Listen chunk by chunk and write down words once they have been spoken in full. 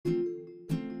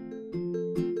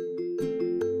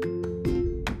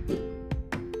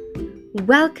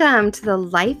Welcome to the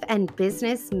Life and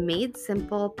Business Made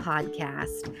Simple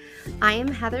podcast. I am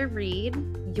Heather Reed,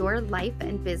 your life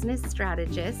and business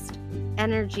strategist,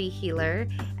 energy healer,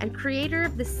 and creator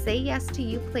of the Say Yes to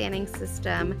You planning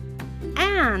system,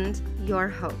 and your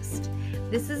host.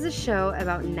 This is a show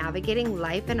about navigating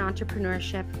life and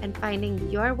entrepreneurship and finding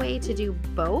your way to do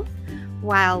both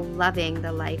while loving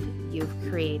the life you've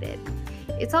created.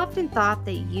 It's often thought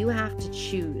that you have to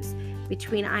choose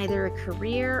between either a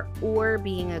career or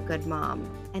being a good mom,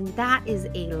 and that is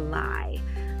a lie.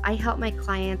 I help my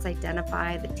clients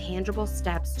identify the tangible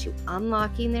steps to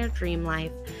unlocking their dream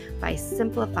life by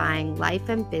simplifying life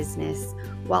and business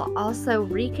while also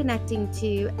reconnecting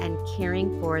to and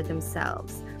caring for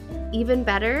themselves. Even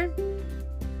better,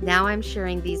 now I'm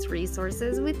sharing these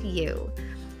resources with you.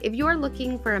 If you're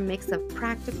looking for a mix of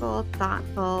practical,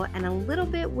 thoughtful, and a little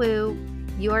bit woo,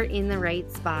 you're in the right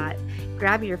spot.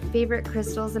 Grab your favorite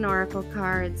crystals and oracle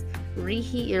cards,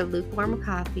 reheat your lukewarm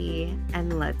coffee,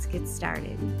 and let's get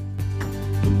started.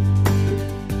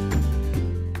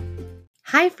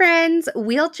 Hi, friends.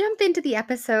 We'll jump into the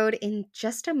episode in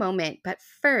just a moment, but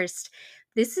first,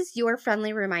 this is your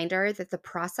friendly reminder that the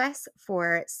process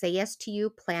for Say Yes to You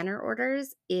planner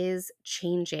orders is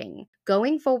changing.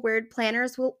 Going forward,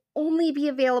 planners will only be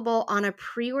available on a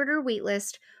pre-order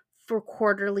waitlist for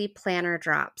quarterly planner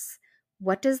drops.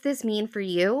 What does this mean for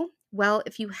you? Well,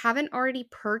 if you haven't already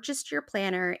purchased your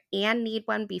planner and need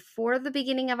one before the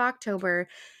beginning of October,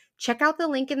 check out the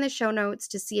link in the show notes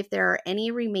to see if there are any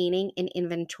remaining in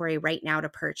inventory right now to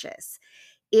purchase.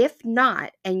 If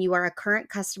not, and you are a current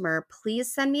customer,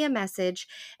 please send me a message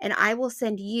and I will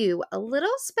send you a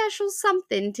little special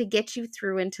something to get you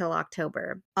through until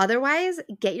October. Otherwise,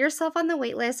 get yourself on the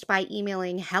waitlist by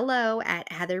emailing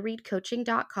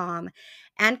hello@heatherreedcoaching.com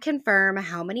and confirm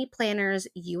how many planners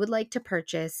you would like to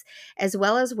purchase, as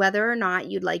well as whether or not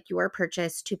you'd like your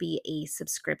purchase to be a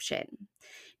subscription.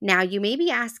 Now, you may be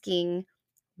asking,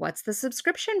 what's the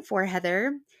subscription for,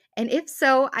 Heather? And if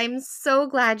so, I'm so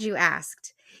glad you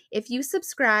asked. If you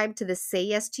subscribe to the Say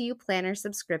Yes to You Planner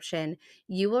subscription,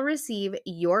 you will receive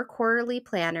your quarterly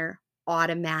planner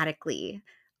automatically.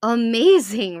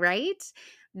 Amazing, right?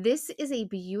 This is a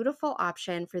beautiful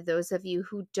option for those of you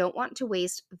who don't want to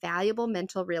waste valuable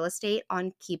mental real estate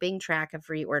on keeping track of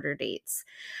reorder dates.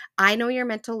 I know your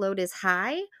mental load is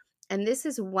high, and this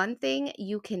is one thing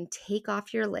you can take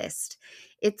off your list.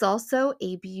 It's also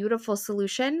a beautiful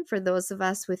solution for those of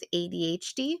us with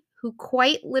ADHD who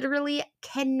quite literally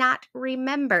cannot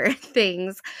remember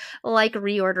things like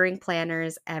reordering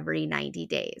planners every 90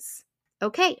 days.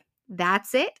 Okay,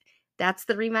 that's it. That's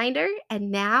the reminder. And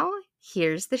now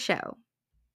here's the show.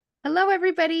 Hello,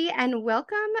 everybody, and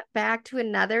welcome back to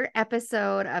another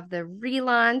episode of the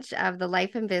relaunch of the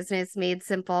Life and Business Made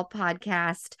Simple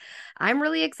podcast. I'm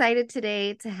really excited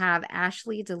today to have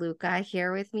Ashley DeLuca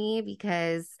here with me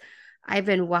because I've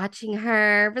been watching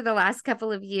her for the last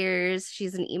couple of years.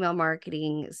 She's an email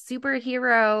marketing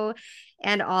superhero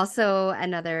and also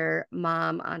another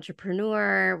mom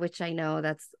entrepreneur, which I know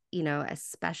that's, a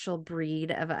special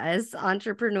breed of us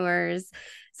entrepreneurs.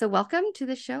 So welcome to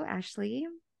the show, Ashley.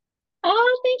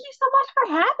 Oh, thank you so much for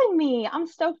having me. I'm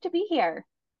stoked to be here.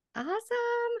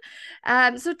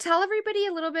 Awesome. So tell everybody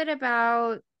a little bit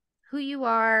about who you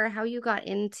are, how you got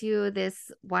into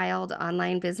this wild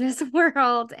online business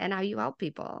world, and how you help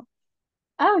people.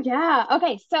 Oh, yeah.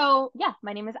 Okay. So, yeah,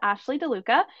 my name is Ashley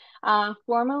DeLuca.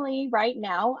 Formally, right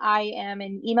now, I am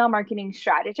an email marketing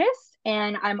strategist,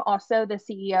 and I'm also the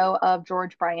CEO of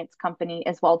George Bryant's company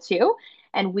as well, too.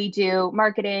 And we do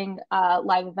marketing,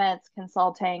 live events,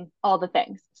 consulting, all the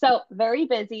things. So, very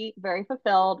busy, very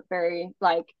fulfilled, very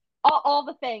like all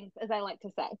the things, as I like to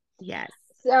say. Yes.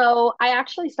 So I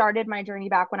actually started my journey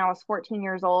back when I was 14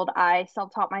 years old. I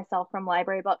self-taught myself from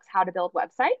library books how to build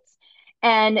websites.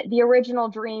 And the original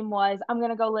dream was I'm going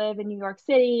to go live in New York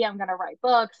City. I'm going to write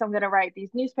books. I'm going to write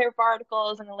these newspaper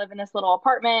articles. I'm going to live in this little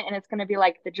apartment and it's going to be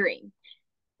like the dream.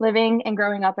 Living and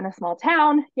growing up in a small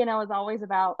town, is always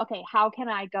about, okay, how can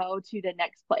I go to the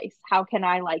next place? How can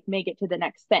I like make it to the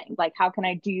next thing? Like, how can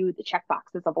I do the check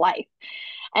boxes of life?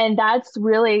 And that's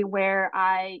really where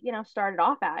I started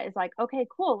off at is like, okay,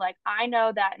 cool. Like I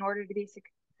know that in order to be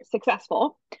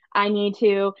successful, I need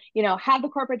to have the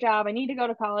corporate job, I need to go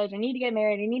to college, I need to get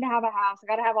married, I need to have a house, I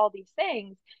got to have all these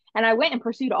things. And I went and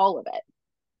pursued all of it.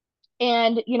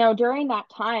 And during that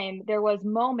time there was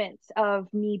moments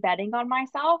of me betting on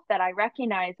myself that I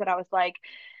recognized that I was like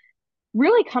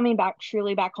really coming back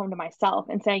truly back home to myself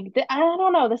and saying, I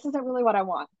don't know, this isn't really what I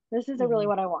want. This isn't really Mhm.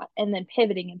 what I want. And then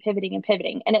pivoting and pivoting and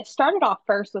pivoting. And it started off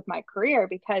first with my career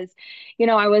because,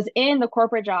 I was in the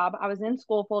corporate job. I was in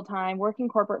school full time, working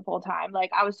corporate full time.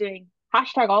 Like I was doing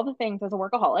hashtag all the things as a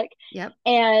workaholic. Yep.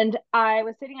 And I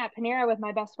was sitting at Panera with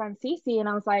my best friend Cece, and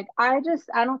I was like, I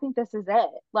don't think this is it.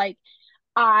 Like,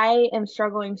 I am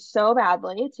struggling so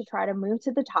badly to try to move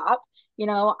to the top.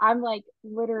 I'm like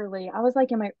literally, I was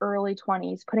like in my early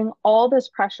 20s, putting all this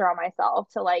pressure on myself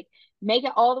to like make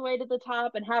it all the way to the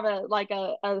top and have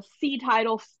a C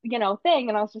title, thing.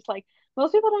 And I was just like,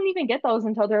 most people don't even get those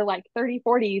until they're like 30,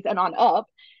 40s and on up.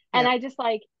 And Yep. I just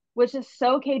like was just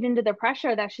so caved into the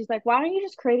pressure that she's like, why don't you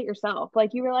just create it yourself?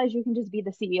 Like you realize you can just be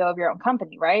the CEO of your own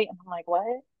company, right? And I'm like,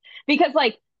 what? Because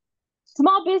like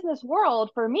small business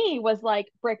world for me was like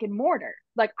brick and mortar.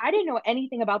 Like I didn't know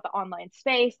anything about the online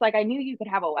space. Like I knew you could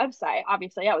have a website.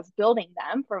 Obviously, I was building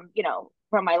them from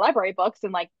my library books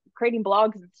and like creating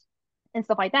blogs and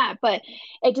stuff like that. But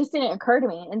it just didn't occur to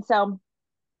me. And so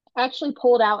I actually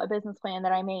pulled out a business plan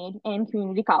that I made in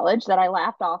community college that I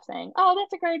laughed off saying, "Oh,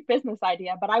 that's a great business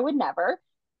idea," but I would never.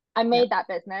 I Yep. made that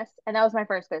business, and that was my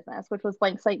first business, which was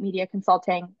Blank Slate Media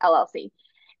Consulting LLC.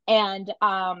 And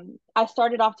I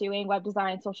started off doing web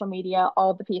design, social media,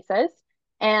 all the pieces.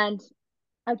 And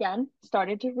again,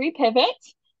 started to repivot.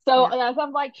 So Yep. as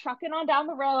I'm like trucking on down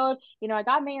the road, I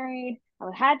got married, I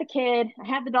had the kid, I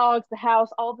had the dogs, the house,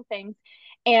 all the things.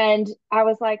 And I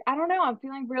was like, I don't know, I'm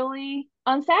feeling really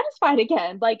unsatisfied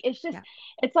again. Like Yep.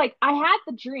 it's like I had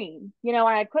the dream.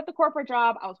 I had quit the corporate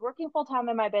job, I was working full time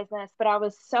in my business, but I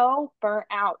was so burnt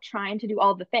out trying to do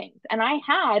all the things. And I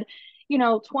had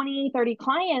 20, 30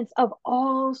 clients of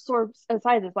all sorts of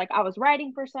sizes. Like I was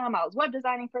writing for some, I was web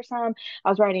designing for some, I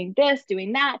was writing this,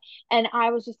 doing that. And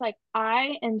I was just like,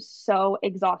 I am so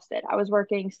exhausted. I was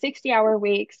working 60-hour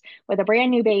weeks with a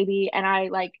brand new baby. And I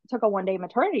like took a 1 day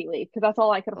maternity leave because that's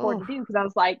all I could afford to Oh, do because I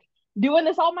was like doing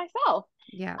this all myself.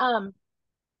 yeah. Um,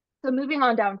 so moving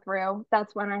on down through,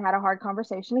 that's when I had a hard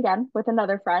conversation again with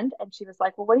another friend. And she was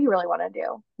like, well, what do you really want to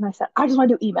do? And I said, I just want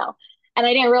to do email. And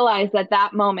I didn't realize that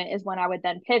that moment is when I would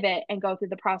then pivot and go through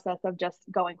the process of just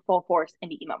going full force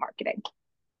into email marketing.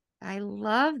 I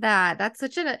love that. That's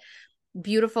such a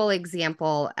beautiful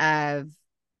example of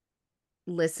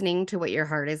listening to what your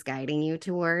heart is guiding you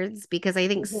towards, because I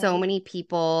think so Mm-hmm. many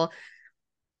people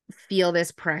feel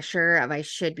this pressure of I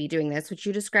should be doing this, which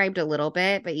you described a little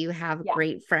bit, but you have Yeah.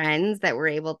 great friends that were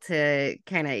able to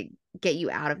kind of get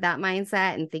you out of that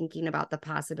mindset and thinking about the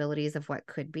possibilities of what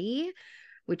could be,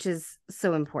 which is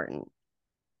so important.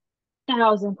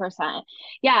 1,000%.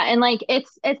 Yeah. And like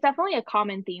it's definitely a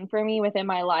common theme for me within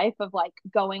my life of like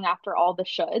going after all the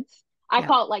shoulds. I Yep.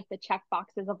 call it like the check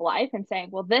boxes of life and saying,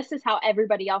 well, this is how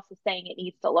everybody else is saying it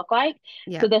needs to look like.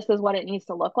 So Yep. this is what it needs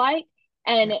to look like.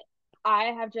 And Yep. I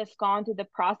have just gone through the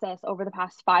process over the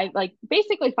past five, like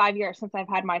basically 5 years since I've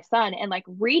had my son and like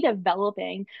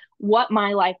redeveloping what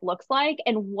my life looks like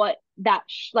and what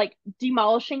like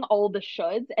demolishing all the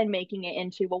shoulds and making it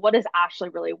into, well, what does Ashley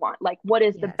really want? Like, what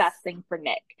is the Yes. best thing for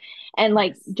Nick? And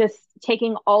like Yes. just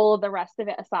taking all of the rest of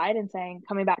it aside and saying,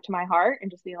 coming back to my heart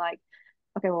and just being like,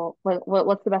 okay, well,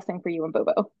 what's the best thing for you and Boo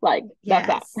Boo? Like, that's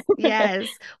that. Yes.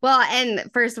 Yes. Well, and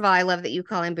first of all, I love that you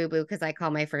call him Boo Boo because I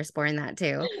call my firstborn that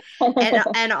too.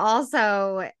 And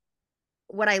also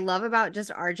what I love about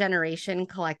just our generation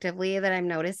collectively that I'm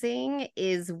noticing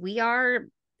is we are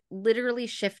literally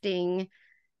shifting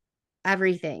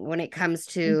everything when it comes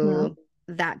Hmm. to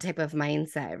that type of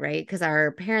mindset, right? Because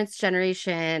our parents'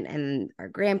 generation and our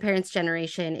grandparents'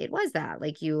 generation, it was that.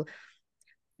 Like you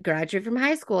graduate from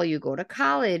high school, you go to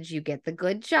college, you get the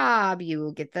good job,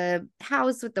 you get the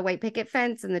house with the white picket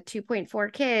fence and the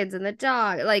 2.4 kids and the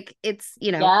dog. Like it's,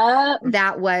 Yeah.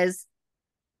 that was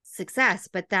success,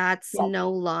 but that's Yes.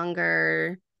 no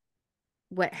longer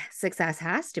what success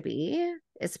has to be,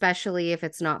 especially if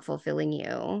it's not fulfilling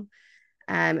you.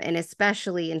 And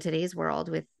especially in today's world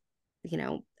with,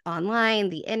 online,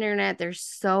 the internet, there's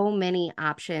so many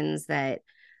options that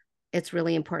it's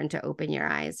really important to open your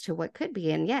eyes to what could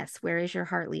be. And yes, where is your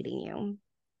heart leading you?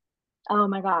 Oh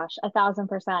my gosh,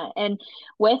 1,000%. And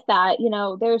with that,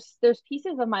 there's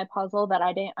pieces of my puzzle that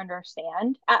I didn't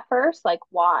understand at first, like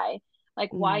why?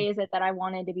 Like why Mm, is it that I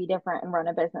wanted to be different and run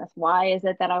a business? Why is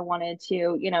it that I wanted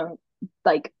to,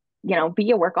 like, be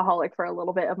a workaholic for a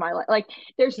little bit of my life? Like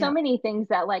there's so yep. many things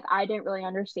that like I didn't really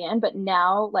understand, but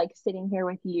now like sitting here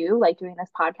with you, like doing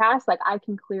this podcast, like I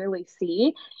can clearly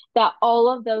see that all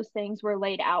of those things were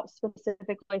laid out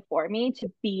specifically for me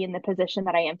to be in the position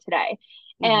that I am today.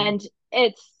 Hmm. And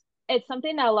it's it's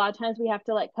something that a lot of times we have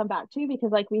to like come back to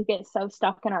because like we get so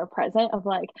stuck in our present of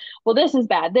like, well, this is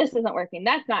bad, this isn't working,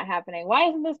 that's not happening, why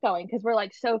isn't this going, because we're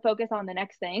like so focused on the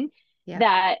next thing Yep.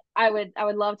 that I would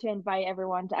love to invite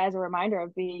everyone to, as a reminder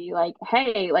of, be like,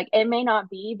 hey, like it may not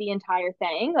be the entire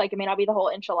thing, like it may not be the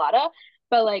whole enchilada,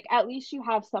 but like at least you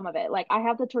have some of it. Like I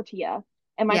have the tortilla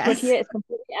and my Yes. tortilla is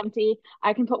completely empty.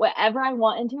 I can put whatever I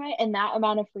want into it, and that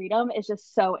amount of freedom is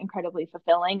just so incredibly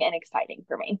fulfilling and exciting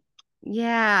for me.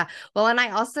 Yeah. Well, and I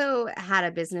also had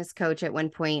a business coach at one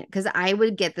point because I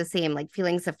would get the same like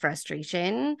feelings of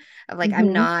frustration of like, I'm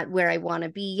Mm-hmm. not where I want to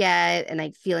be yet. And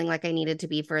like feeling like I needed to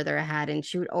be further ahead. And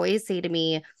she would always say to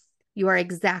me, you are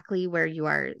exactly where you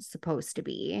are supposed to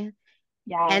be.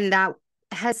 Yes. And that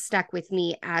has stuck with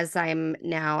me as I'm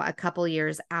now a couple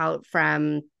years out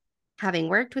from having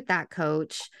worked with that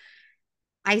coach.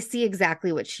 I see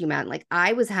exactly what she meant. Like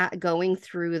I was going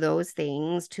through those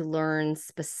things to learn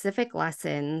specific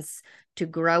lessons to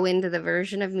grow into the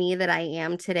version of me that I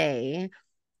am today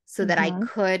so that I Mm-hmm.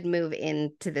 could move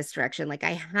into this direction. Like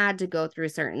I had to go through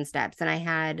certain steps and I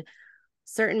had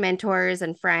certain mentors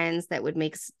and friends that would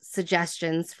make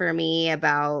suggestions for me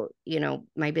about,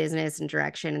 my business and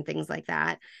direction and things like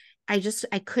that. I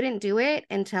couldn't do it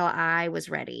until I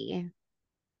was ready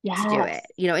to do Yes.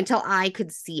 it, until I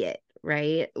could see it,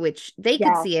 right? Which they could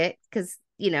Yes. see it because,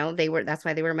 that's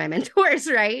why they were my mentors,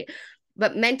 right?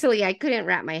 But mentally, I couldn't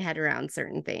wrap my head around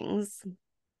certain things.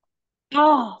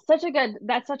 Oh, that's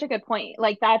such a good point.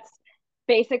 Like that's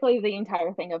basically the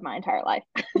entire thing of my entire life.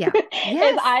 Yeah. Is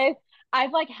Yes.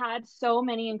 I've like had so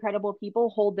many incredible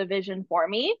people hold the vision for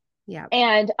me Yeah.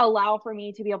 and allow for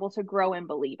me to be able to grow and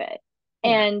believe it.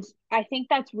 Yeah. And I think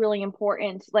that's really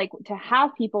important, like to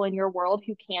have people in your world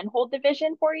who can hold the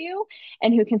vision for you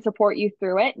and who can support you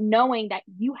through it, knowing that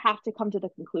you have to come to the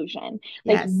conclusion.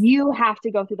 Like Yes. you have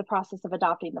to go through the process of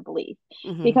adopting the belief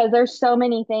Hmm. because there's so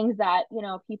many things that,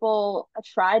 people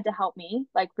tried to help me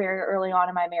like very early on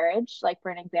in my marriage, like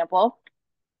for an example,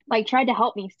 like tried to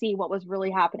help me see what was really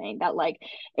happening, that like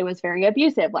it was very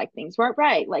abusive, like things weren't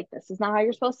right, like this is not how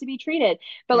you're supposed to be treated.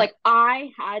 But Yeah. like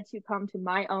I had to come to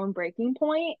my own breaking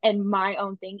point and my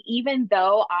own thing, even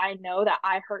though I know that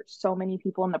I hurt so many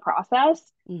people in the process.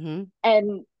 Hmm.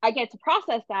 And I get to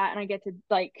process that and I get to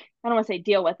like, I don't want to say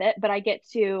deal with it, but I get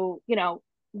to,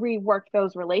 rework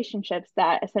those relationships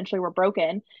that essentially were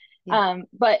broken. Yeah.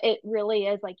 But it really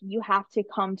is like you have to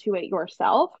come to it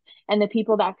yourself, and the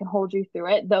people that can hold you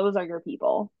through it, those are your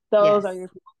people. Those are Yes. your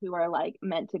people who are like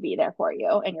meant to be there for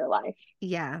you in your life.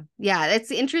 Yeah. Yeah.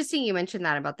 It's interesting you mentioned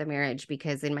that about the marriage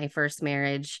because in my first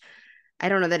marriage, I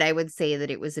don't know that I would say that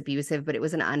it was abusive, but it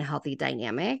was an unhealthy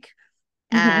dynamic.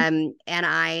 Mm-hmm. And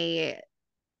I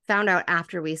found out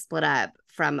after we split up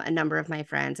from a number of my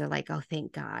friends are like, oh,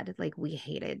 thank God. Like we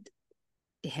hated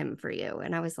him for you.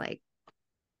 And I was like,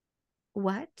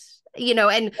 what?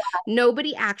 And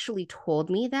nobody actually told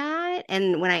me that.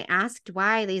 And when I asked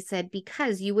why, they said,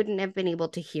 because you wouldn't have been able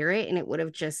to hear it and it would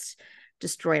have just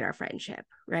destroyed our friendship.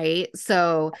 Right.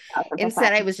 So 1,000%.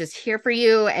 instead, I was just here for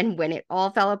you. And when it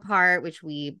all fell apart, which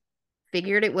we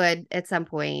figured it would at some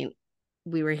point,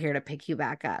 we were here to pick you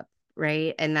back up.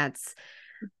 Right. And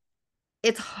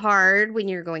it's hard when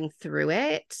you're going through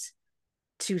it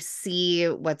to see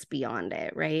what's beyond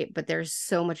it, right? But there's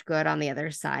so much good on the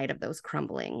other side of those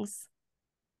crumblings.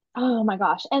 Oh my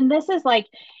gosh. And this is like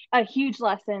a huge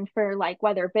lesson for like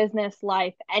whether business,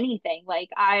 life, anything. Like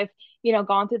I've,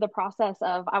 gone through the process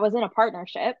of, I was in a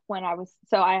partnership when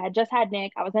so I had just had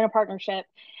Nick, I was in a partnership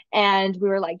and we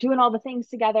were like doing all the things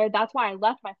together. That's why I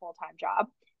left my full-time job.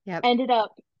 Yep. Ended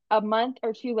up a month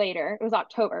or two later, it was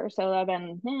October, so that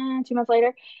had been 2 months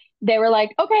later. They were like,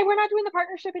 okay, we're not doing the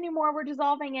partnership anymore. We're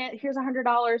dissolving it. Here's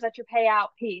 $100 at your payout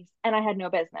piece. And I had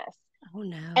no business. Oh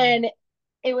no. And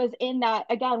it was in that,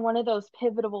 again, one of those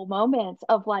pivotal moments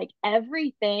of like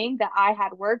everything that I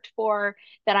had worked for,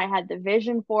 that I had the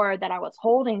vision for, that I was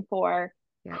holding for,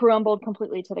 Yep. crumbled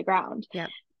completely to the ground. Yep.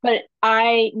 But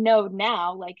I know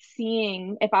now, like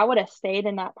seeing, if I would have stayed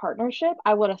in that partnership,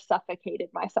 I would have suffocated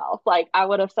myself. Like I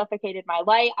would have suffocated my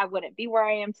light. I wouldn't be where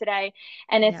I am today.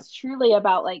 And Yep. it's truly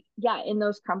about like, yeah, in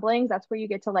those crumblings, that's where you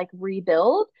get to like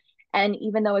rebuild. And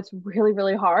even though it's really,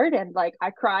 really hard, and like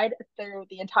I cried through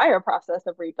the entire process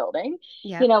of rebuilding,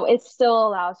 Yep. it still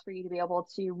allows for you to be able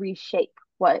to reshape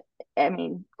what, I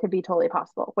mean, could be totally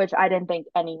possible, which I didn't think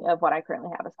any of what I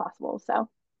currently have is possible. So,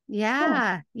 yeah.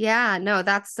 Yeah. Yeah. No,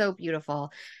 that's so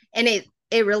beautiful. And it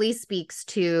really speaks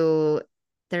to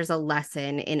there's a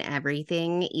lesson in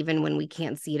everything, even when we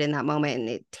can't see it in that moment. And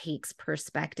it takes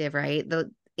perspective, right? The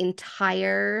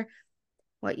entire,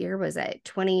 what year was it?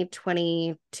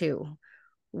 2022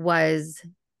 was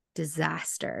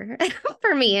disaster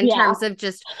for me in Yeah. terms of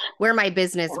just where my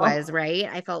business was, right?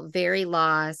 I felt very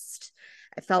lost.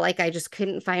 I felt like I just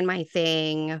couldn't find my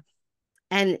thing.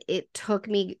 And it took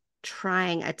me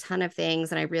trying a ton of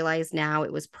things. And I realize now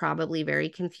it was probably very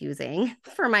confusing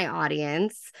for my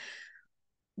audience.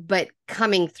 But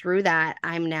coming through that,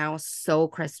 I'm now so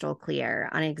crystal clear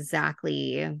on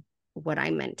exactly what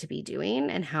I'm meant to be doing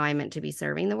and how I'm meant to be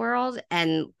serving the world.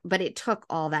 But it took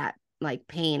all that like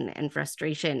pain and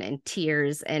frustration and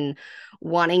tears and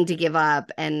wanting to give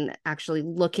up and actually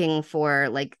looking for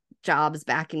like jobs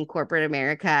back in corporate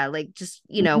America, like just,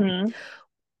 Hmm.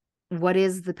 what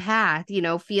is the path?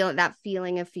 Feel that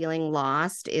feeling of feeling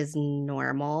lost is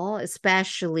normal,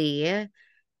 especially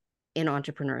in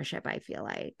entrepreneurship, I feel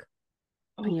like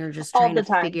when you're just All trying to the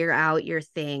time. figure out your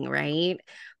thing, right?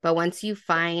 But once you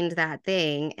find that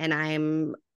thing, and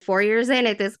I'm 4 years in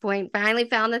at this point, finally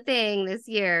found the thing this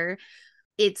year,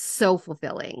 it's so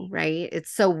fulfilling, right?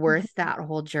 It's so worth that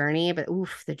whole journey. But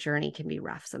oof, the journey can be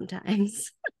rough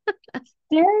sometimes.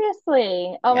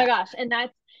 Seriously. Oh my Yeah. gosh. And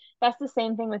that's the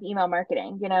same thing with email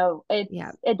marketing.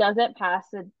 Yeah. It doesn't pass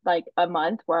like a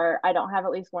month where I don't have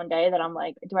at least one day that I'm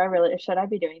like, do I really should I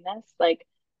be doing this? Like,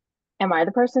 am I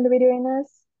the person to be doing this?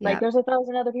 Like, Yeah. there's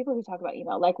 1,000 other people who talk about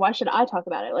email. Like, why should I talk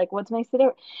about it? Like, what's makes it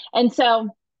different? And so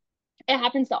it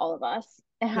happens to all of us.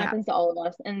 It Yeah. happens to all of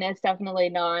us. And it's definitely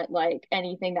not like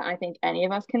anything that I think any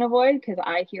of us can avoid because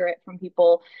I hear it from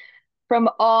people from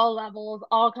all levels,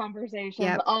 all conversations,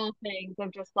 Yep. all things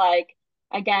of just like,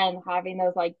 again, having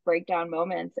those like breakdown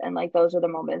moments. And like, those are the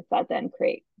moments that then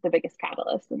create the biggest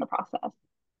catalyst in the process.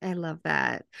 I love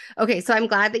that. Okay, so I'm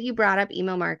glad that you brought up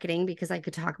email marketing because I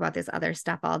could talk about this other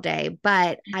stuff all day.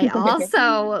 But I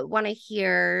also want to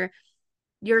hear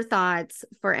your thoughts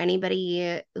for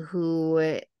anybody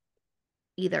who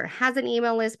either has an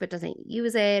email list but doesn't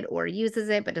use it, or uses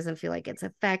it but doesn't feel like it's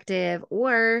effective,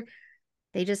 or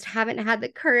they just haven't had the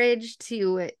courage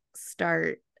to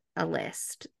start a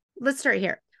list. Let's start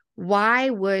here.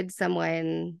 Why would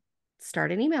someone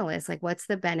start an email list? Like, what's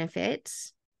the benefit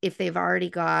if they've already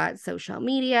got social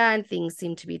media and things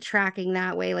seem to be tracking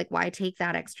that way? Like, why take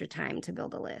that extra time to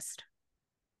build a list?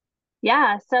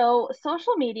 Yeah, so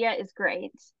social media is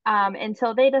great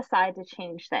until they decide to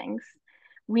change things.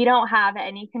 We don't have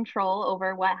any control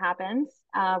over what happens.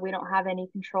 We don't have any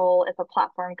control if a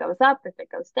platform goes up, if it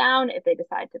goes down, if they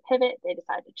decide to pivot, they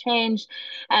decide to change.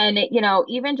 And,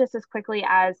 even just as quickly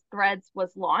as Threads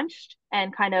was launched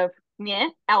and kind of yeah,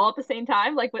 all at the same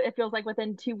time, like it feels like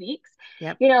within 2 weeks,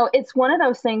 Yep. it's one of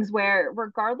those things where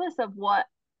regardless of what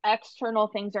external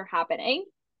things are happening,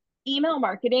 email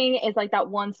marketing is like that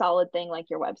one solid thing like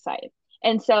your website.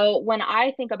 And so when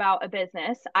I think about a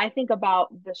business, I think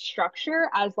about the structure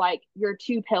as like your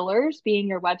two pillars being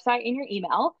your website and your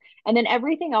email. And then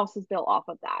everything else is built off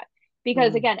of that.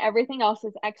 Because Mm, again, everything else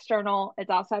is external, it's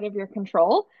outside of your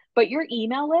control. But your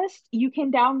email list, you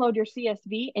can download your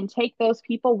CSV and take those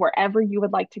people wherever you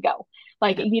would like to go.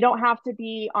 Like yep. you don't have to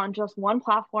be on just one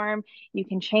platform. You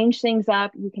can change things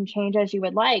up. You can change as you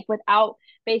would like without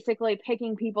basically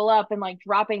picking people up and like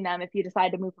dropping them if you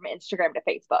decide to move from Instagram to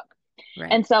Facebook.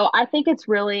 Right. And so I think it's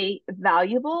really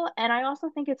valuable. And I also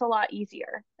think it's a lot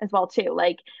easier as well, too.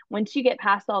 Like once you get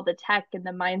past all the tech and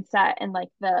the mindset and like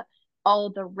all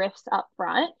the riffs up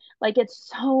front, like it's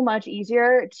so much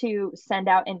easier to send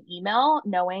out an email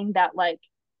knowing that like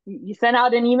you send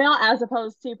out an email as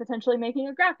opposed to potentially making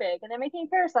a graphic and then making a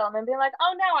carousel and then being like,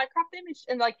 oh no, I cropped the image.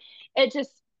 And like it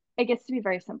just it gets to be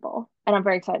very simple. And I'm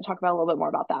very excited to talk about a little bit more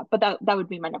about that. But that would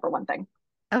be my number one thing.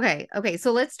 Okay. Okay.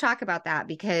 So let's talk about that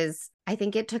because I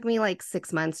think it took me like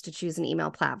 6 months to choose an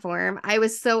email platform. I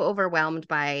was so overwhelmed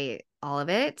by all of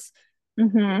it.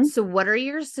 Mm-hmm. So, what are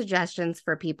your suggestions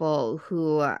for people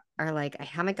who are like, I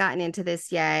haven't gotten into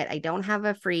this yet? I don't have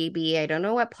a freebie. I don't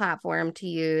know what platform to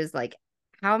use. Like,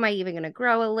 how am I even going to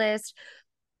grow a list?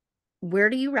 Where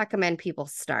do you recommend people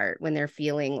start when they're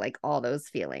feeling like all those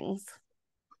feelings?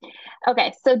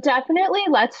 Okay, so definitely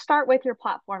let's start with your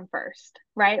platform first,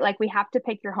 right? Like we have to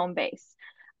pick your home base.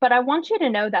 But I want you to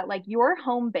know that like your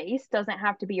home base doesn't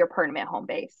have to be your permanent home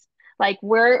base. Like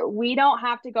we don't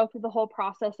have to go through the whole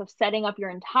process of setting up your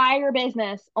entire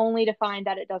business only to find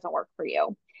that it doesn't work for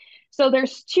you. So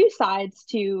there's two sides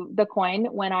to the coin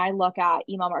when I look at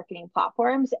email marketing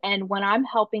platforms and when I'm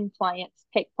helping clients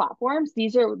pick platforms,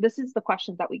 this is the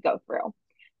questions that we go through.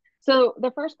 So the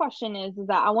first question is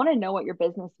that I want to know what your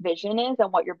business vision is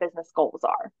and what your business goals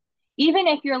are. Even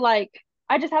if you're like,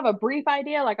 I just have a brief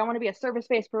idea, like I want to be a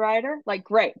service-based provider, like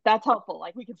great, that's helpful.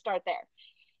 Like we can start there.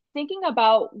 thinking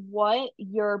about what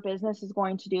your business is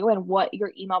going to do and what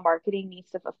your email marketing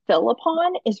needs to fulfill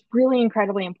upon is really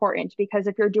incredibly important, because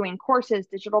if you're doing courses,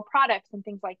 digital products, and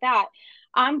things like that,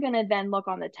 I'm going to then look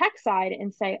on the tech side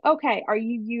and say, okay, are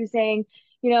you using,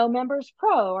 Members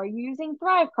Pro? Are you using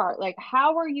Thrivecart? Like,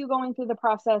 how are you going through the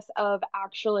process of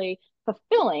actually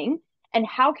fulfilling? And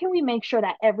how can we make sure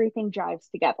that everything jives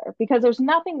together? Because there's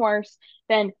nothing worse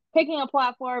than picking a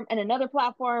platform and another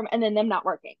platform and then them not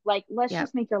working. Like, let's Yep.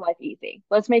 just make your life easy.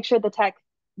 Let's make sure the tech,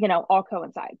 all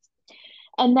coincides.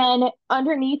 And then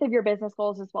underneath of your business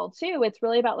goals as well too, it's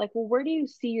really about like, well, where do you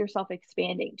see yourself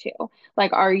expanding to?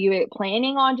 Like, are you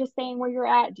planning on just staying where you're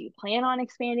at? Do you plan on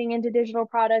expanding into digital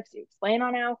products? Do you plan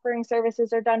on offering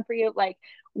services are done for you? Like,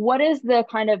 what does the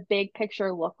kind of big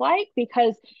picture look like?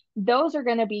 Because those are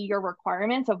going to be your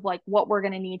requirements of like what we're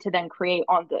going to need to then create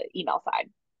on the email side.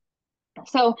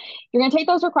 So you're going to take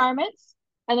those requirements,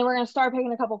 and then we're going to start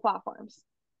picking a couple platforms.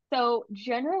 So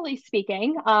generally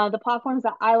speaking, the platforms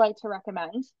that I like to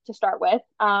recommend to start with,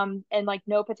 in like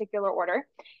no particular order,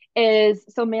 is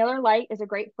so MailerLite is a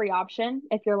great free option.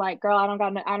 If you're like, girl, I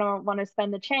don't want to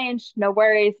spend the change. No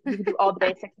worries, you can do all the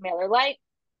basics of MailerLite.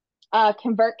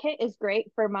 ConvertKit is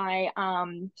great for my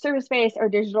service-based or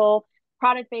digital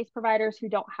product-based providers who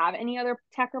don't have any other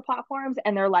tech or platforms,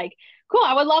 and they're like, cool,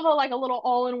 I would love a little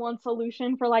all-in-one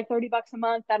solution for like 30 bucks a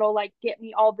month that'll like get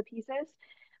me all the pieces.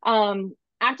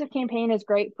 Active Campaign is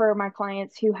great for my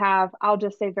clients who have, I'll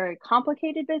just say, very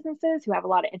complicated businesses who have a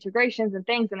lot of integrations and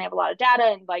things, and they have a lot of data,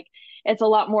 and like it's a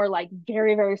lot more like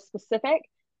very, very specific.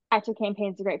 Active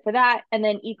campaigns are great for that. And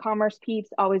then e-commerce peeps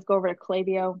always go over to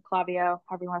Klaviyo,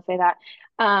 however you want to say that.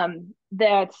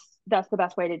 That's the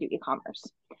best way to do e-commerce.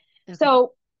 Okay.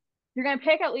 So you're going to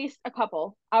pick at least a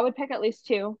couple. I would pick at least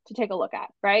two to take a look at,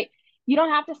 right? You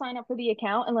don't have to sign up for the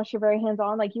account unless you're very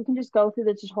hands-on. Like, you can just go through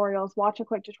the tutorials, watch a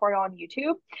quick tutorial on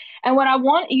YouTube. And what I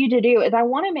want you to do is I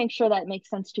want to make sure that it makes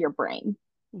sense to your brain.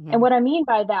 And Hmm. what I mean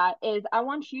by that is I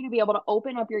want you to be able to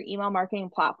open up your email marketing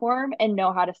platform and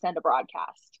know how to send a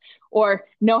broadcast or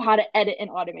know how to edit an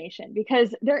automation,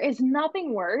 because there is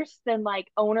nothing worse than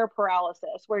like owner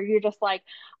paralysis where you're just like,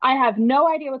 I have no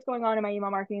idea what's going on in my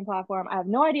email marketing platform. I have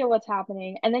no idea what's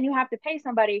happening. And then you have to pay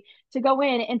somebody to go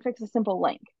in and fix a simple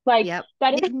link. Like, Yep.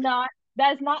 that is not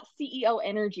CEO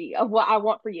energy of what I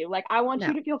want for you. Like, I want No.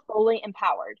 you to feel fully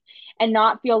empowered and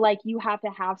not feel like you have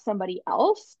to have somebody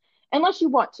else unless you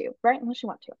want to, right? Unless you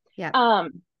want to.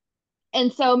 Yep.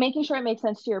 And so making sure it makes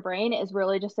sense to your brain is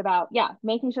really just about, yeah,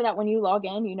 making sure that when you log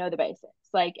in, you know the basics.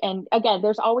 Like, and again,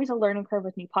 there's always a learning curve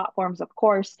with new platforms, of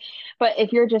course. But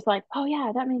if you're just like, oh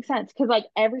yeah, that makes sense, because like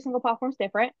every single platform is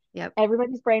different. Yep.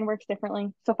 Everybody's brain works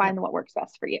differently. So Yep. find what works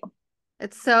best for you.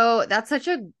 That's such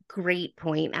a great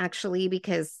point, actually,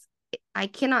 because I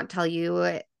cannot tell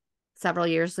you several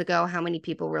years ago how many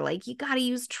people were like, you got to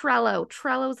use Trello.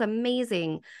 Trello's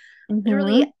amazing.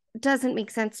 Literally Mm-hmm. doesn't make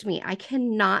sense to me. I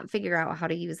cannot figure out how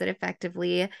to use it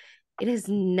effectively. It has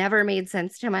never made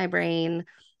sense to my brain.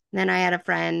 Then I had a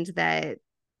friend that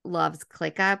loves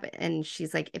ClickUp, and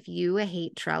she's like, if you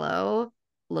hate Trello,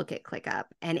 look at ClickUp.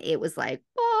 And it was like,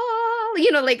 oh,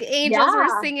 like angels were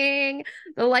Yeah. singing,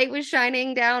 the light was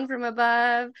shining down from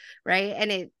above, right?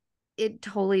 And it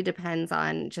totally depends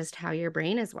on just how your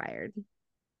brain is wired.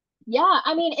 Yeah,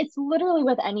 I mean, it's literally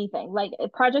with anything. Like,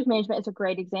 project management is a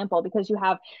great example because you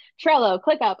have Trello,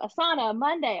 ClickUp, Asana,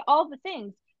 Monday, all the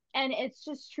things. And it's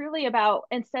just truly about,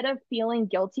 instead of feeling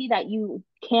guilty that you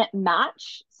can't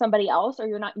match somebody else or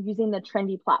you're not using the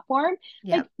trendy platform, like,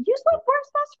 Yep. use what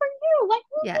works best for you. Like,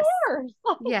 Yes. who cares?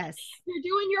 Like, Yes. you're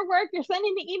doing your work, you're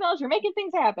sending the emails, you're making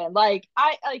things happen.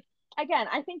 Again,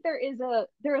 I think there is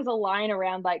a line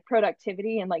around like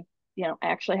productivity and like,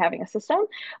 actually having a system. Yep.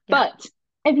 But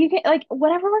if you can, like,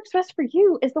 whatever works best for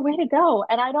you is the way to go.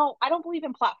 And I don't believe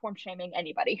in platform shaming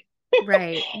anybody.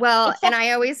 Right. Well, and Except,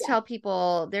 I always yeah. tell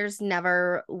people there's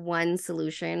never one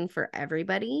solution for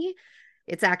everybody.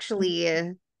 It's actually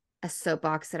a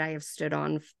soapbox that I have stood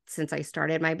on since I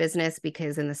started my business,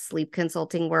 because in the sleep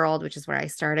consulting world, which is where I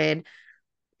started,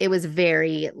 it was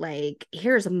very like,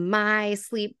 here's my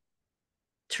sleep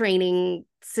training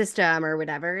system or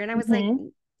whatever. And I was like, Mm-hmm.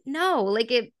 no,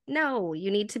 no, you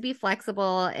need to be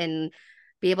flexible and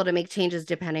be able to make changes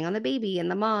depending on the baby and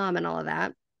the mom and all of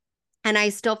that. And I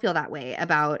still feel that way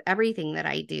about everything that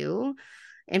I do.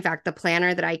 In fact, the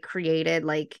planner that I created,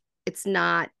 like, it's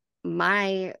not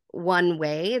my one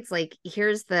way. It's like,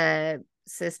 here's the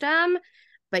system,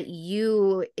 but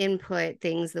you input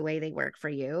things the way they work for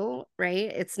you, right?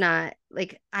 It's not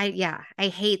like, yeah, I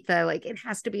hate the like, it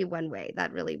has to be one way.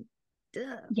 That really,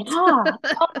 Yeah. duh. Oh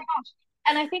my gosh.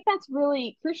 And I think that's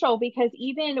really crucial because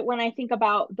even when I think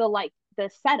about the like the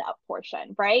setup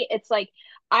portion, right? It's like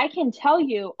I can tell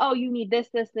you, oh, you need this,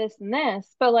 this, this, and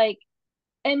this, but like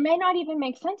it may not even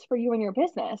make sense for you and your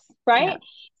business, Yeah. right?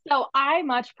 So I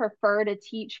much prefer to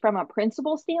teach from a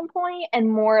principle standpoint and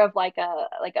more of like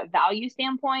a value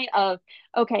standpoint of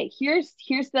okay, here's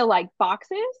the like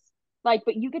boxes, like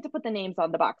but you get to put the names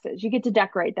on the boxes. You get to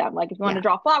decorate them. Like if you want to Yeah.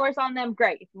 draw flowers on them,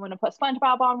 great. If you want to put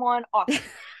SpongeBob on one, awesome.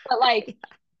 But like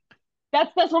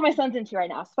that's what my son's into right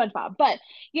now, SpongeBob. But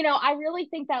I really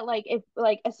think that like if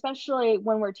like especially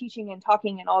when we're teaching and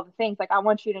talking and all the things, like I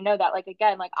want you to know that like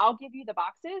again, like I'll give you the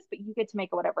boxes, but you get to make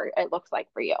it whatever it looks like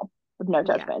for you with no Yeah.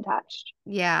 judgment attached.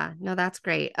 Yeah. No, that's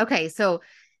great. Okay. So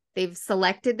they've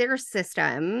selected their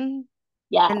system. And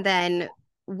Yes. then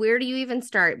where do you even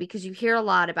start? Because you hear a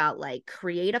lot about like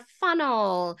create a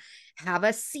funnel, have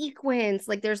a sequence.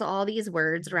 Like there's all these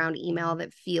words around email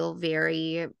that feel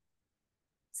very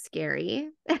scary,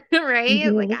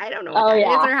 right? Like Hmm. I don't know what Oh that is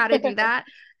yeah. or how to do that.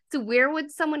 So where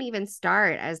would someone even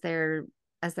start as they're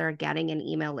getting an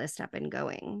email list up and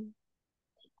going?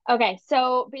 Okay,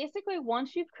 so basically,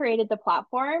 once you've created the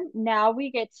platform, now we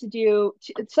get to do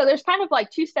so there's kind of like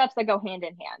two steps that go hand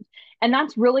in hand. And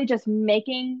that's really just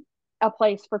making a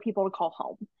place for people to call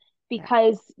home. Yeah.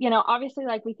 Because, obviously,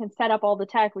 like we can set up all the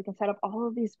tech, we can set up all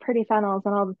of these pretty funnels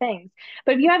and all the things.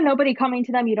 But if you have nobody coming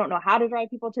to them, you don't know how to drive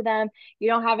people to them, you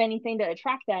don't have anything to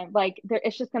attract them, like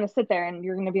it's just going to sit there and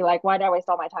you're going to be like, why did I waste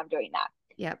all my time doing that?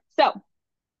 Yep. So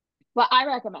what I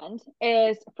recommend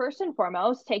is first and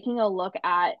foremost taking a look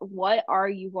at what are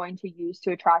you going to use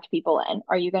to attract people in.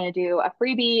 Are you going to do a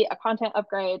freebie, a content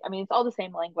upgrade? I mean, it's all the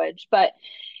same language, but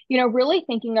really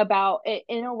thinking about it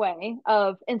in a way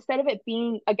of instead of it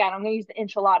being again, I'm going to use the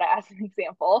enchilada as an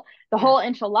example. The Yeah. whole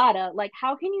enchilada, like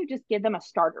how can you just give them a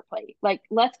starter plate? Like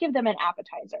let's give them an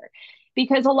appetizer.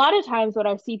 Because a lot of times what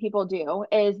I see people do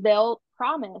is they'll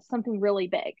promise something really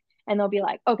big and they'll be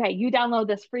like, okay, you download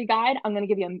this free guide. I'm going to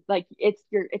give you like, it's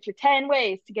your 10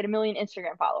 ways to get a million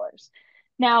Instagram followers.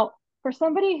 Now, for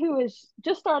somebody who is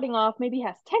just starting off, maybe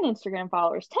has 10 Instagram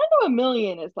followers, 10 to a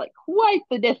million is like quite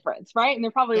the difference, right? And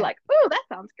they're probably Yeah. like, oh, that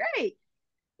sounds great.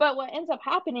 But what ends up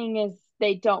happening is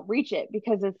they don't reach it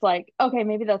because it's like, okay,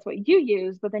 maybe that's what you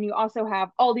use, but then you also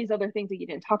have all these other things that you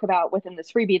didn't talk about within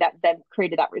this freebie that then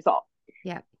created that result.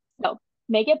 Yeah. So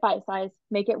make it bite sized,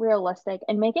 make it realistic,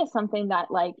 and make it something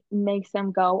that like makes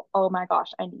them go, oh my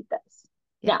gosh, I need this.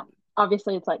 Yeah. Now,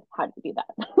 obviously, it's like, how do you do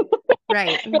that?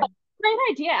 Right. You're like, great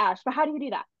idea, Ash, but how do you do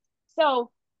that?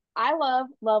 So I love,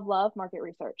 love, love market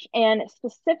research. And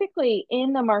specifically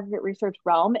in the market research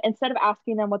realm, instead of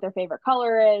asking them what their favorite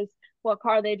color is, what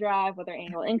car they drive, what their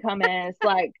annual income is,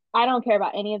 like, I don't care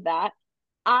about any of that.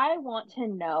 I want to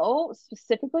know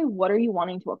specifically what are you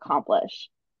wanting to accomplish?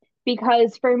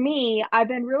 Because for me, I've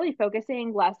been really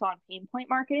focusing less on pain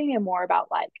point marketing and more about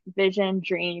like vision,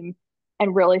 dream,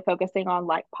 and really focusing on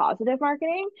like positive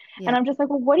marketing. And Yeah. I'm just like,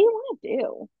 well, what do you want to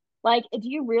do? Like, do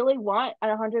you really want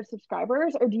 100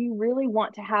 subscribers or do you really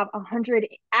want to have 100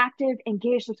 active,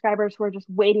 engaged subscribers who are just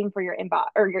waiting for your inbox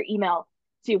or your email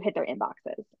to hit their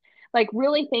inboxes? Like,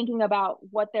 really thinking about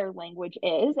what their language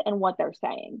is and what they're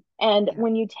saying. And Yeah.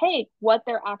 when you take what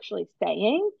they're actually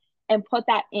saying and put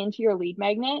that into your lead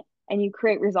magnet, and you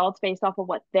create results based off of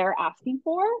what they're asking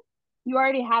for, you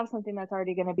already have something that's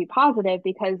already going to be positive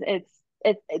because it's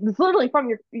literally from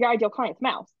your ideal client's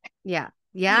mouth. Yeah. And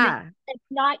Yeah. it's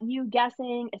not you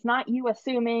guessing, it's not you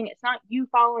assuming, it's not you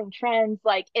following trends.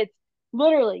 Like it's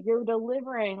literally you're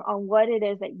delivering on what it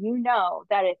is that you know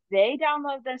that if they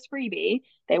download this freebie,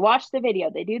 they watch the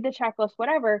video, they do the checklist,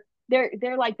 whatever,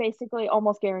 they're like basically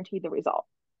almost guaranteed the result.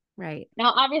 Right.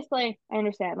 Now, obviously, I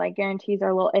understand like guarantees are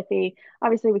a little iffy.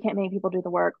 Obviously, we can't make people do the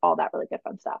work, all that really good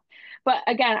fun stuff. But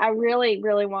again, I really,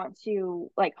 really want to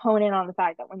like hone in on the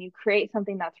fact that when you create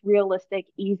something that's realistic,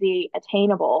 easy,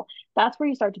 attainable, that's where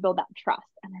you start to build that trust.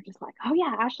 And they're just like, oh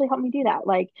yeah, Ashley helped me do that.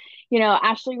 Like,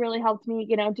 Ashley really helped me,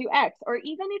 do X. Or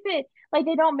even if it like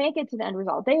they don't make it to the end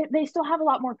result, they still have a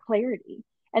lot more clarity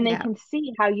and they Yeah. can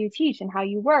see how you teach and how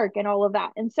you work and all of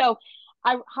that. And so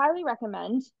I highly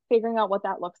recommend figuring out what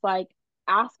that looks like,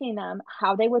 asking them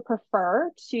how they would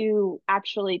prefer to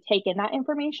actually take in that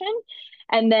information,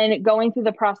 and then going through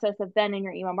the process of then in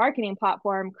your email marketing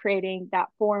platform, creating that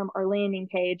form or landing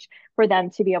page for them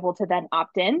to be able to then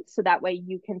opt in. So that way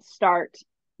you can start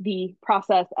the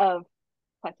process of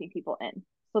collecting people in.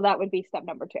 So that would be step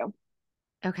number two.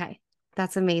 Okay.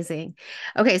 That's amazing.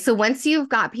 Okay. So once you've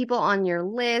got people on your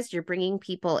list, you're bringing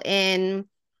people in,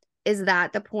 is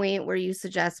that the point where you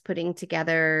suggest putting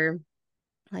together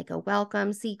like a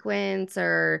welcome sequence,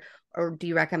 or do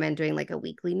you recommend doing like a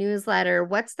weekly newsletter?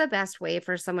 What's the best way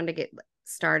for someone to get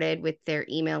started with their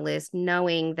email list,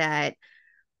 knowing that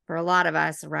for a lot of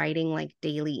us, writing like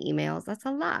daily emails, that's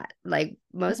a lot. Like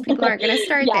most people aren't going to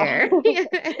start Yeah.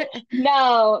 there.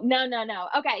 No, no, no, no.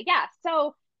 Okay, yeah.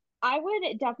 So I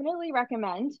would definitely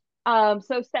recommend.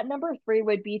 So step number three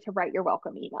would be to write your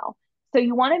welcome email. So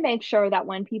you want to make sure that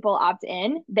when people opt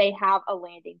in, they have a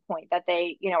landing point that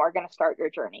they, are going to start your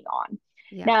journey on.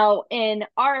 Yeah. Now, in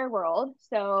our world,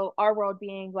 so our world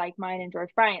being like mine and George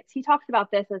Bryant's, he talks about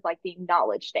this as like the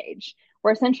acknowledge stage,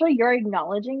 where essentially you're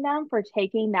acknowledging them for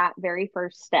taking that very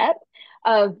first step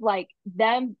of like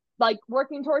them like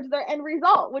working towards their end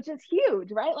result, which is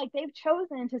huge, right? Like they've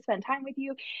chosen to spend time with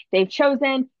you, they've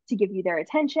chosen to give you their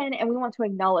attention, and we want to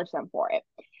acknowledge them for it.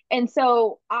 And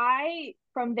so I,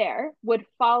 from there, would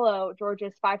follow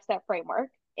George's 5 step framework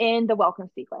in the welcome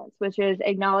sequence, which is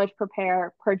acknowledge,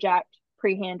 prepare, project,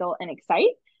 pre handle, and excite.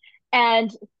 And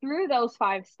through those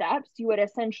 5 steps, you would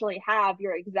essentially have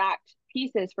your exact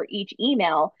pieces for each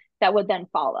email that would then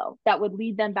follow, that would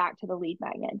lead them back to the lead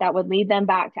magnet, that would lead them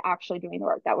back to actually doing the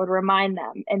work, that would remind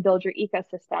them and build your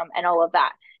ecosystem and all of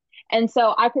that. And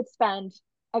so I could spend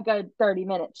a good 30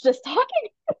 minutes just talking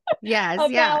Yes.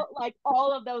 Yeah. about like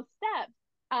all of those steps.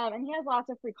 And he has lots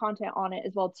of free content on it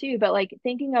as well too. But like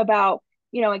thinking about,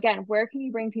 again, where can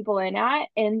you bring people in at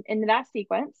in that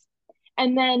sequence?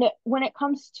 And then when it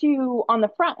comes to on the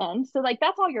front end, so like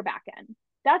that's all your back end.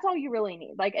 That's all you really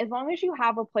need. Like as long as you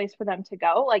have a place for them to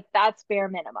go, like that's bare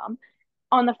minimum.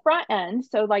 On the front end,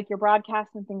 so like your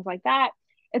broadcasts and things like that,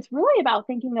 it's really about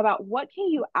thinking about what can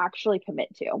you actually commit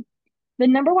to. The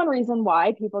number one reason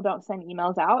why people don't send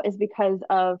emails out is because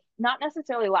of not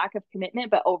necessarily lack of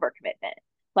commitment, but overcommitment.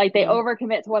 Like they Mm.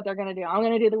 overcommit to what they're going to do. I'm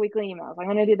going to do the weekly emails. I'm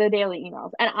going to do the daily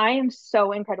emails. And I am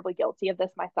so incredibly guilty of this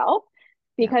myself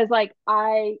Yeah. because like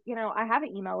I have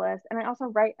an email list and I also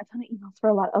write a ton of emails for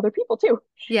a lot of other people too.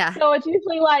 Yeah. So it's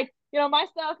usually like, my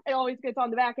stuff, it always gets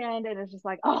on the back end and it's just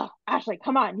like, oh, Ashley,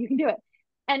 come on, you can do it.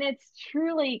 And it's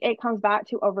truly, it comes back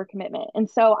to overcommitment. And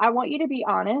so I want you to be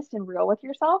honest and real with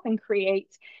yourself and create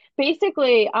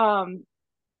basically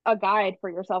a guide for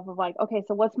yourself of like, okay,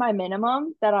 so what's my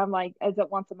minimum that I'm like, is it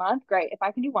once a month? Great. If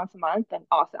I can do once a month, then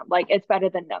awesome. Like it's better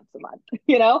than once a month,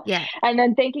 you know? Yeah. And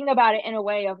then thinking about it in a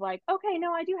way of like, okay,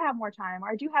 no, I do have more time, or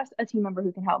I do have a team member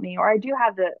who can help me, or I do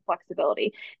have the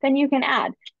flexibility, then you can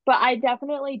add. But I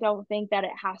definitely don't think that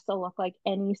it has to look like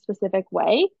any specific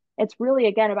way. It's really,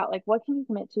 again, about like, what can you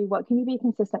commit to? What can you be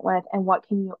consistent with? And what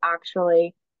can you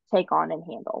actually take on and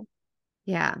handle?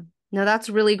 Yeah. No, that's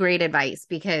really great advice,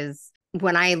 because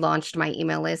when I launched my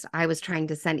email list, I was trying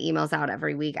to send emails out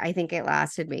every week. I think it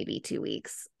lasted maybe 2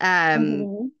 weeks.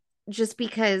 Mm-hmm. Just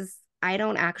because I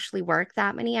don't actually work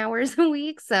that many hours a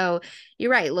week. So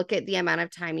you're right. Look at the amount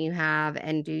of time you have,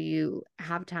 and do you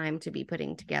have time to be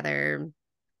putting together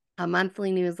a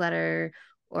monthly newsletter,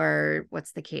 or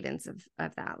what's the cadence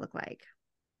of that look like?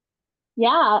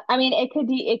 Yeah, I mean, it could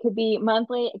be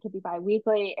monthly, it could be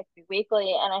bi-weekly, it could be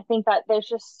weekly, and I think that there's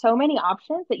just so many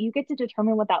options that you get to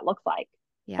determine what that looks like.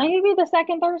 Yeah. Maybe the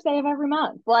second Thursday of every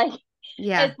month. Like, as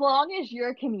Yeah. long as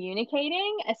you're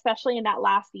communicating, especially in that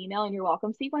last email in your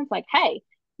welcome sequence, like, hey,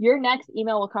 your next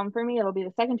email will come from me. It'll be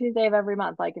the second Tuesday of every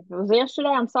month. Like, if it was yesterday,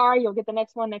 I'm sorry, you'll get the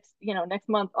next one next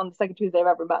month on the second Tuesday of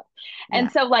every month. And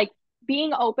Yeah. so, like,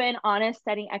 being open, honest,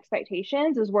 setting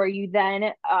expectations is where you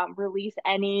then release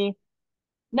any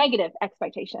negative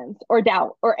expectations or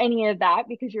doubt or any of that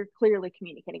because you're clearly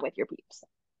communicating with your peeps.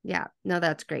 Yeah. No,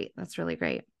 that's great. That's really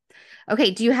great.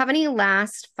 Okay, do you have any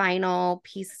last final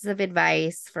pieces of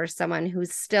advice for someone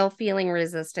who's still feeling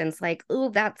resistance, like, "Ooh,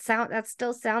 that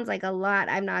still sounds like a lot.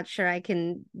 I'm not sure I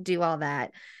can do all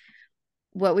that."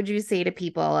 What would you say to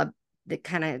people that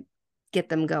kind of get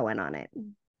them going on it?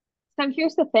 So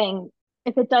here's the thing,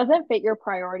 if it doesn't fit your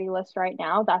priority list right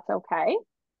now, that's okay.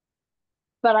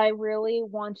 But I really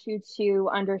want you to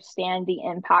understand the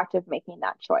impact of making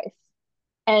that choice.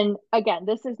 And again,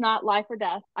 this is not life or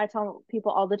death. I tell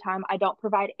people all the time, I don't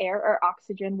provide air or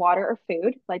oxygen, water or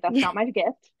food. Like that's Yeah. not my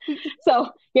gift.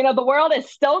 So, the world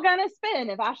is still going to spin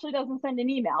if Ashley doesn't send an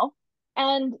email.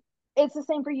 And it's the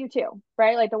same for you too,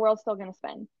 right? Like the world's still going to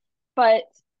spin. But,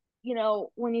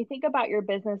 when you think about your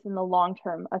business in the long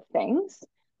term of things,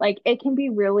 like it can be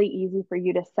really easy for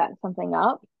you to set something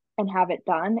up and have it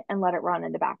done and let it run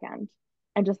in the back end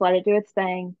and just let it do its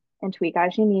thing and tweak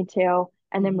as you need to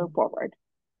and then move Mhm. forward.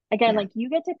 Again, Yeah. like you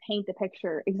get to paint the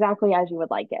picture exactly as you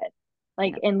would like it,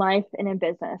 like Yeah. in life and in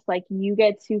business. Like you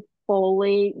get to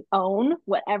fully own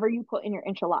whatever you put in your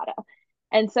enchilada.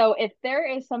 And so if there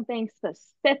is something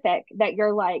specific that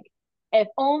you're like, if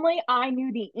only I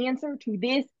knew the answer to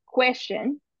this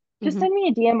question. Just Mhm. send me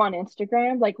a DM on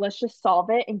Instagram. Like, let's just solve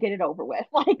it and get it over with.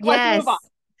 Like, let's move on.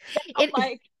 Yes. It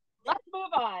Like, let's move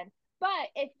on. But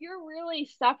if you're really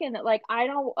stuck in it, like, I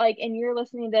don't like, and you're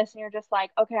listening to this and you're just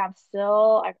like, okay, I'm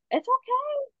still, like, it's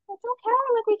okay. It's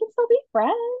okay. Like, we can still be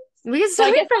friends. we can still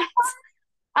Like, be friends.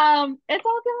 it's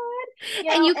all good,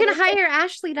 And you and can hire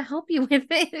Ashley to help you with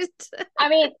it. I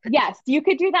mean, yes, you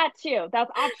could do that too. That's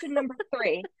option number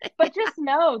three. But just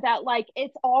know that, like,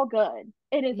 it's all good.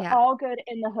 It is Yeah. all good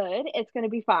in the hood. It's going to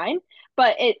be fine.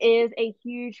 But it is a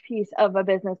huge piece of a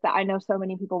business that I know so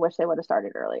many people wish they would have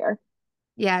started earlier.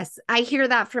 Yes. I hear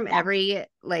that from Yeah. every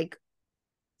like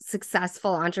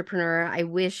successful entrepreneur. I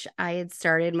wish I had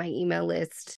started my email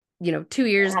list, 2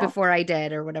 years Yeah. before I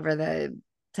did, or whatever the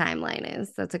timeline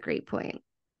is. That's a great point.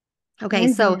 Okay.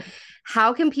 So, Hmm.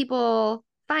 how can people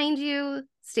find you,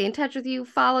 stay in touch with you,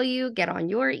 follow you, get on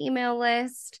your email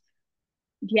list?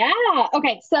 Yeah.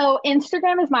 Okay. So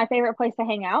Instagram is my favorite place to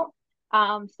hang out.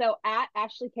 So at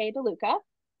Ashley K. DeLuca.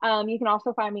 You can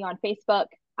also find me on Facebook,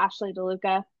 Ashley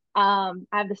DeLuca. I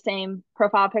have the same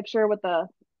profile picture with the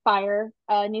fire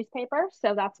newspaper.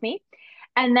 So that's me.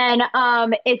 And then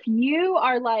if you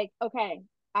are like, okay,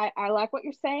 I like what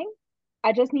you're saying.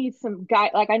 I just need some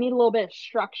guide, like I need a little bit of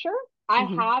structure. I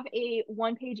Hmm. have a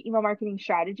one-page email marketing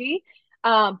strategy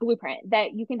blueprint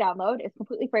that you can download. It's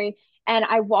completely free, and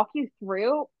I walk you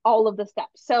through all of the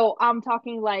steps. So I'm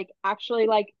talking like actually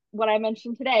like what I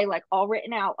mentioned today, like all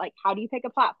written out, like how do you pick a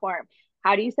platform?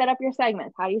 How do you set up your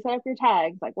segments? How do you set up your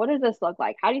tags? Like, what does this look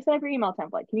like? How do you set up your email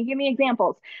template? Can you give me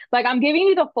examples? Like, I'm giving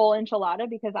you the full enchilada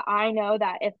because I know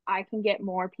that if I can get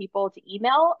more people to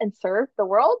email and serve the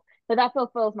world, that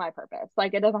fulfills my purpose.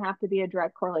 Like, it doesn't have to be a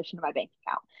direct correlation to my bank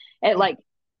account. It Yeah. like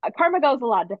karma goes a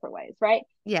lot of different ways, right?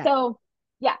 Yeah. So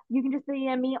yeah, you can just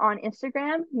DM me on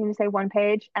Instagram. You can say one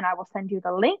page and I will send you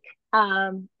the link.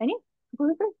 And yeah,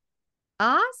 completely free.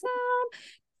 Awesome.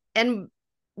 And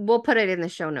we'll put it in the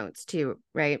show notes too,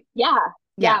 right? Yeah,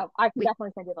 Yeah. yeah, I can We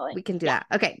definitely send you the we link. can do Yeah.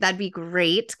 that. Okay, that'd be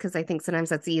great because I think sometimes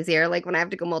that's easier. Like when I have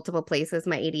to go multiple places,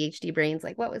 my ADHD brain's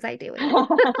like, what was I doing?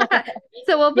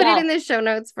 So we'll put it Yeah. in the show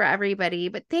notes for everybody.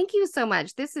 But thank you so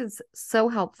much. This is so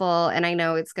helpful. And I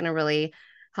know it's gonna really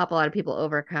help a lot of people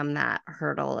overcome that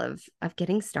hurdle of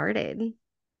getting started.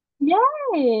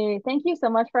 Yay. Thank you so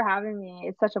much for having me.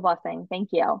 It's such a blessing. Thank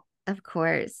you. Of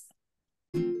course.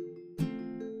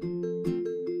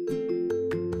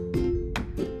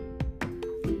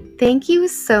 Thank you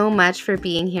so much for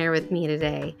being here with me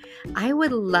today. I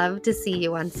would love to see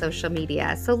you on social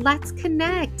media, so let's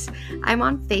connect. I'm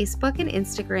on Facebook and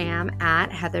Instagram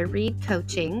at Heather Reed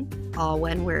Coaching, all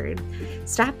one word.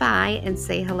 Stop by and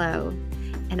say hello,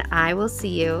 and I will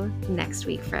see you next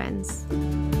week, friends.